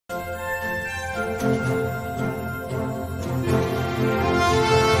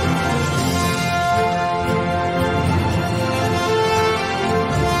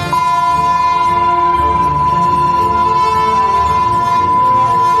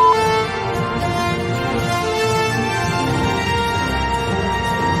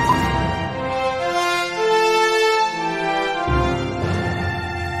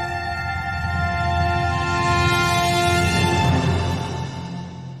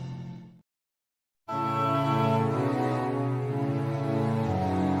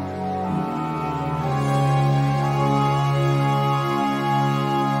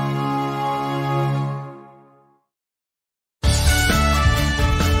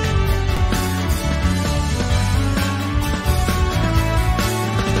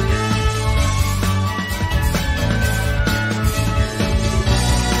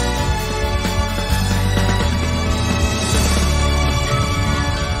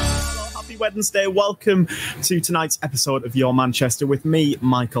Wednesday. Welcome to tonight's episode of Your Manchester with me,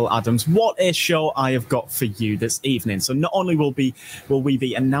 Michael Adams. What a show I have got for you this evening. So not only will we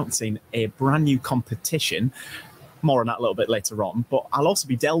be announcing a brand new competition, more on that a little bit later on, but I'll also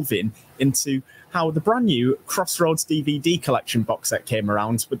be delving into how the brand new Crossroads DVD collection box set came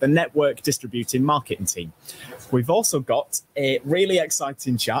around with the network distributing marketing team. We've also got a really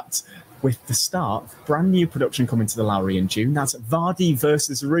exciting chat with the start, brand new production coming to the Lowry in June. That's Vardy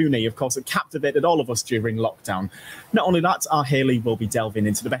vs Rooney. Of course, it captivated all of us during lockdown. Not only that, our Hayley will be delving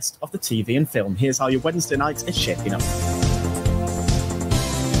into the best of the TV and film. Here's how your Wednesday night is shaping up.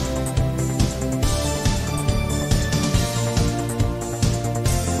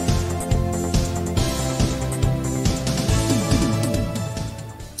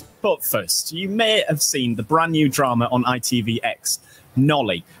 But first, you may have seen the brand new drama on ITVX,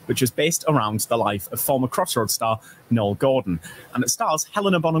 Nolly, which is based around the life of former Crossroads star Noel Gordon, and it stars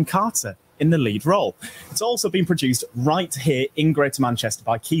Helena Bonham Carter in the lead role. It's also been produced right here in Greater Manchester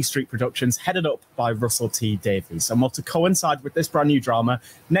by Key Street Productions, headed up by Russell T Davies. And well, to coincide with this brand new drama,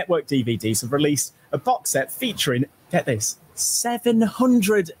 Network DVDs have released a box set featuring, get this,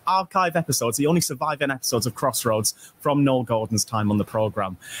 700 archive episodes, the only surviving episodes of Crossroads from Noel Gordon's time on the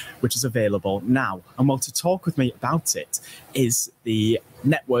programme, which is available now. And well, to talk with me about it is the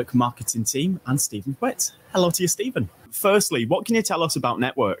Network marketing team and Stephen Witt. Hello to you, Stephen. Firstly, what can you tell us about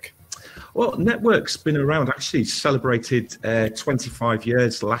Network? Well, Network's been around, actually celebrated 25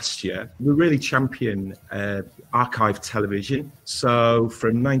 years last year. We really champion archive television. So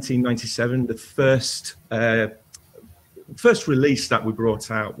from 1997, the first release that we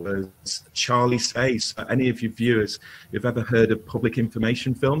brought out was Charlie Says. Any of your viewers who've ever heard of public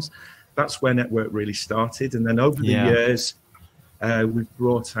information films, that's where Network really started. And then over the years, we've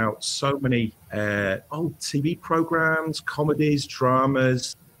brought out so many old TV programs, comedies,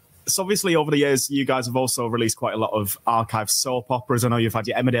 dramas. So obviously over the years, you guys have also released quite a lot of archive soap operas. I know you've had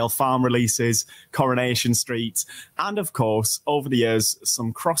your Emmerdale Farm releases, Coronation Street, and of course, over the years,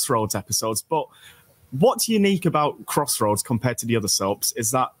 some Crossroads episodes. But what's unique about Crossroads compared to the other soaps is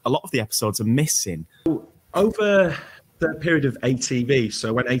that a lot of the episodes are missing. Over the period of ATV,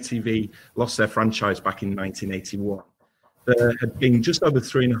 so when ATV lost their franchise back in 1981, there had been just over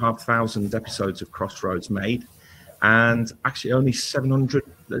 3,500 episodes of Crossroads made, and actually only 700,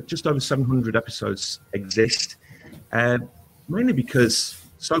 just over 700 episodes exist, mainly because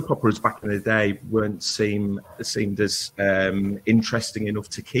soap operas back in the day weren't seemed as interesting enough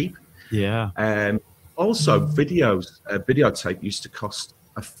to keep. Yeah. Also, videotape used to cost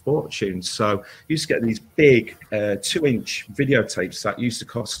a fortune. So you used to get these big 2-inch videotapes that used to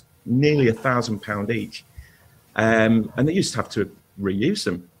cost nearly £1,000 each. And they used to have to reuse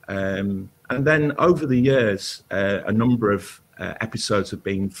them. And then over the years, a number of episodes have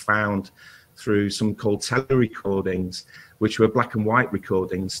been found through something called tele-recordings, which were black and white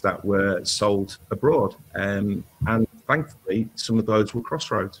recordings that were sold abroad. And thankfully, some of those were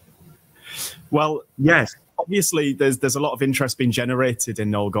Crossroads. Well, yes. Obviously, there's a lot of interest being generated in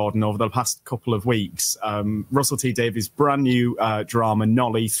Noel Gordon over the past couple of weeks. Russell T Davies' brand new drama,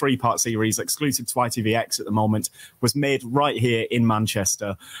 Nolly, 3-part series, exclusive to ITVX at the moment, was made right here in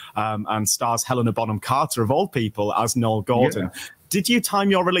Manchester and stars Helena Bonham Carter, of all people, as Noel Gordon. Yeah. Did you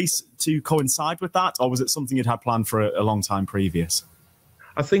time your release to coincide with that, or was it something you'd had planned for a long time previous?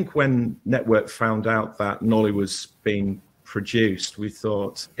 I think when Network found out that Nolly was being produced, we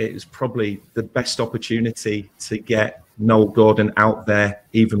thought it was probably the best opportunity to get Noel Gordon out there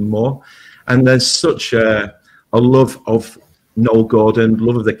even more. And there's such a love of Noel Gordon,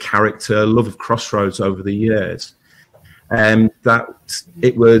 love of the character, love of Crossroads over the years, that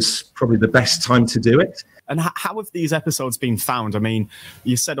it was probably the best time to do it. And how have these episodes been found? I mean,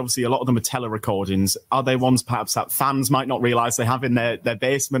 you said obviously a lot of them are telerecordings. Are they ones perhaps that fans might not realise they have in their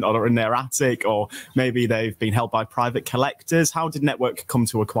basement or in their attic, or maybe they've been held by private collectors? How did Network come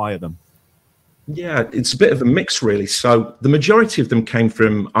to acquire them? Yeah, it's a bit of a mix, really. So the majority of them came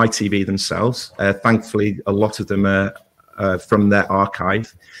from ITV themselves. Thankfully, a lot of them are from their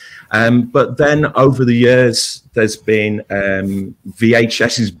archive. But then over the years, there's been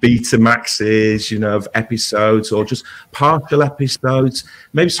VHS's, Betamaxes, you know, of episodes, or just partial episodes.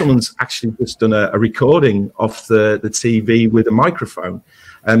 Maybe someone's actually just done a recording off the TV with a microphone.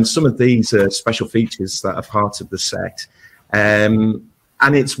 Some of these are special features that are part of the set.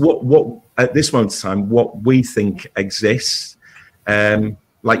 And it's what at this moment in time, what we think exists.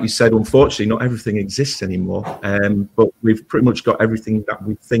 Like you said, unfortunately, not everything exists anymore. But we've pretty much got everything that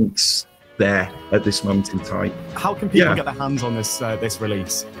we think's there at this moment in time. How can people get their hands on this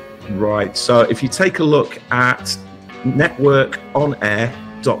release? Right. So if you take a look at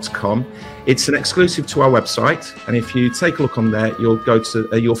networkonair.com, it's an exclusive to our website. And if you take a look on there, you'll go to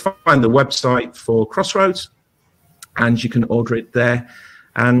you'll find the website for Crossroads, and you can order it there.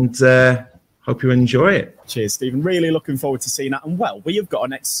 And hope you enjoy it. Cheers, Stephen. Really looking forward to seeing that. And well, we have got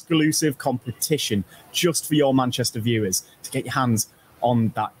an exclusive competition just for your Manchester viewers to get your hands on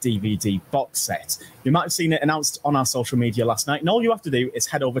that DVD box set. You might have seen it announced on our social media last night, and all you have to do is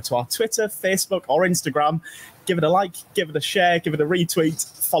head over to our Twitter, Facebook or Instagram, give it a like, give it a share, give it a retweet,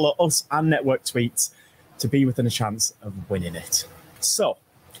 follow us and Network Tweets to be within a chance of winning it. So,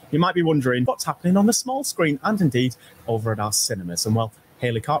 you might be wondering what's happening on the small screen and indeed over at our cinemas. And well,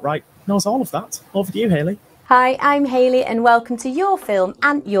 Hayley Cartwright knows all of that. Over to you, Hayley. Hi, I'm Hayley and welcome to Your Film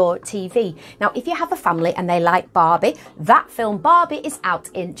and Your TV. Now, if you have a family and they like Barbie, that film Barbie is out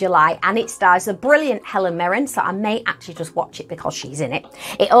in July and it stars the brilliant Helen Mirren, so I may actually just watch it because she's in it.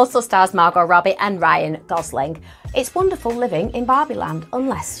 It also stars Margot Robbie and Ryan Gosling. It's wonderful living in Barbie land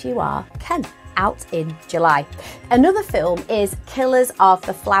unless you are Ken. Out in July. Another film is Killers of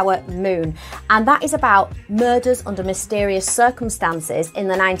the Flower Moon, and that is about murders under mysterious circumstances in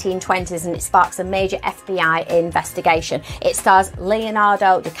the 1920s, and it sparks a major FBI investigation. It stars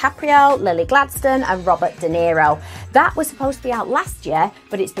Leonardo DiCaprio, Lily Gladstone and Robert De Niro. That was supposed to be out last year,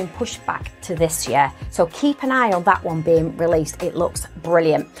 but it's been pushed back to this year, so keep an eye on that one being released. It looks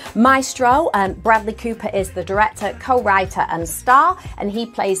brilliant. Maestro, and Bradley Cooper is the director, co-writer and star, and he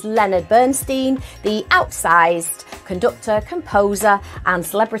plays Leonard Bernstein, the outsized conductor, composer and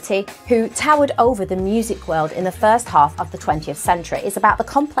celebrity who towered over the music world in the first half of the 20th century. It's about the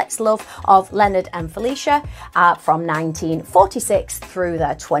complex love of Leonard and Felicia from 1946 through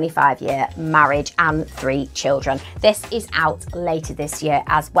their 25-year marriage and 3 children. This is out later this year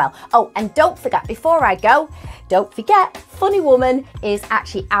as well. Oh, and don't forget, before I go, don't forget, Funny Woman is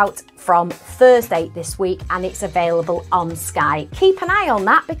actually out from Thursday this week and it's available on Sky. Keep an eye on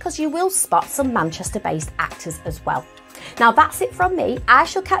that because you will spot some Manchester-based actors as well. Now that's it from me. I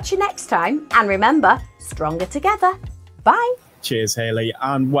shall catch you next time, and remember, stronger together. Bye. Cheers, Hayley.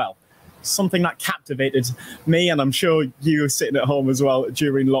 And well, something that captivated me, and I'm sure you were sitting at home as well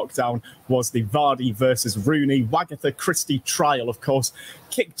during lockdown, was the Vardy versus Rooney Wagatha Christie trial, of course,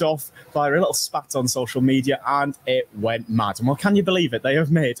 kicked off by a little spat on social media, and it went mad. And well, can you believe it? They have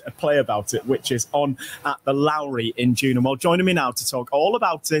made a play about it, which is on at the Lowry in June. And well, joining me now to talk all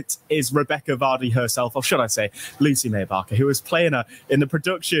about it is Rebecca Vardy herself, or should I say Lucy May Barker, who is playing her in the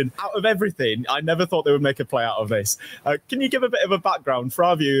production. Out of everything, I never thought they would make a play out of this. Can you give a bit of a background for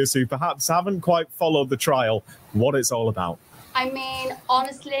our viewers who perhaps haven't quite followed the trial, what it's all about? I mean,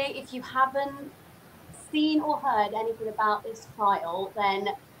 honestly, if you haven't seen or heard anything about this trial, then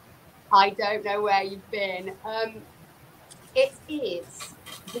I don't know where you've been. It is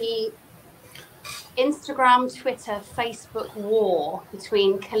the Instagram, Twitter, Facebook war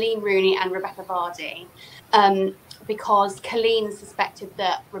between Colleen Rooney and Rebecca Vardy, because Colleen suspected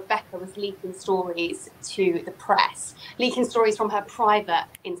that Rebecca was leaking stories to the press, leaking stories from her private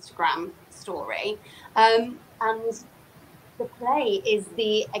Instagram story. And the play is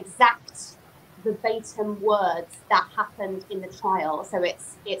the exact verbatim words that happened in the trial. So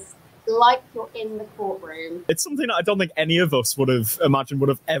it's like you're in the courtroom. It's something that I don't think any of us would have imagined would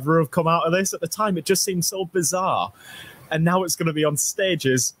have ever have come out of this. At the time, it just seemed so bizarre. And now it's going to be on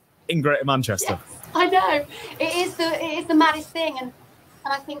stages in Greater Manchester. Yes, I know. It is the maddest thing. And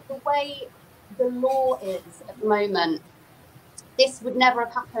I think the way the law is at the moment, this would never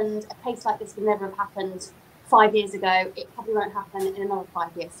have happened. A case like this would never have happened 5 years ago. It probably won't happen in another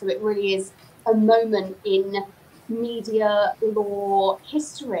 5 years. So it really is a moment in media law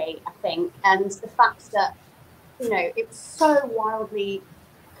history, I think. And the fact that, you know, it was so wildly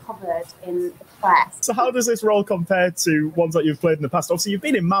covered in the press. So how does this role compare to ones that you've played in the past? Obviously, you've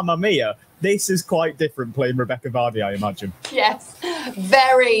been in Mamma Mia. This is quite different playing Rebecca Vardy, I imagine. Yes,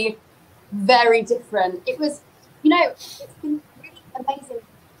 very, very different. It was, you know, it's been really amazing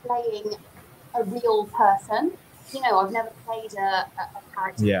playing a real person. You know, I've never played a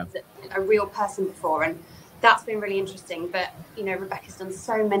character as a real person before, and that's been really interesting. But, you know, Rebecca's done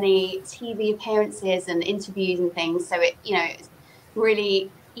so many TV appearances and interviews and things, so it, you know, it's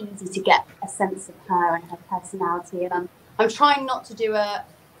really easy to get a sense of her and her personality. And I'm trying not to do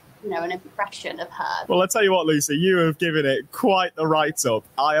an impression of her. Well, I'll tell you what, Lucy, you have given it quite the write-up.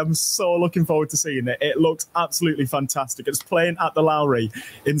 I am so looking forward to seeing it. It looks absolutely fantastic. It's playing at the Lowry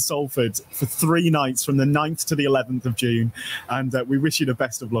in Salford for 3 nights from the 9th to the 11th of June. And we wish you the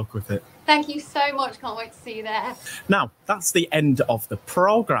best of luck with it. Thank you so much. Can't wait to see you there. Now, that's the end of the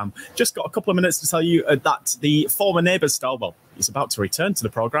programme. Just got a couple of minutes to tell you that the former Neighbours star, well, he's about to return to the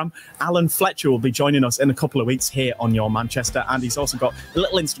programme. Alan Fletcher will be joining us in a couple of weeks here on Your Manchester. And he's also got a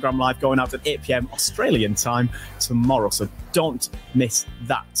little Instagram live going out at 8 p.m. Australian time tomorrow. So don't miss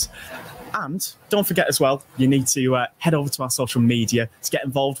that. And don't forget as well, you need to head over to our social media to get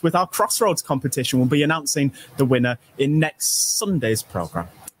involved with our Crossroads competition. We'll be announcing the winner in next Sunday's programme.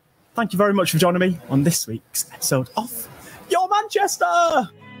 Thank you very much for joining me on this week's episode of Your Manchester.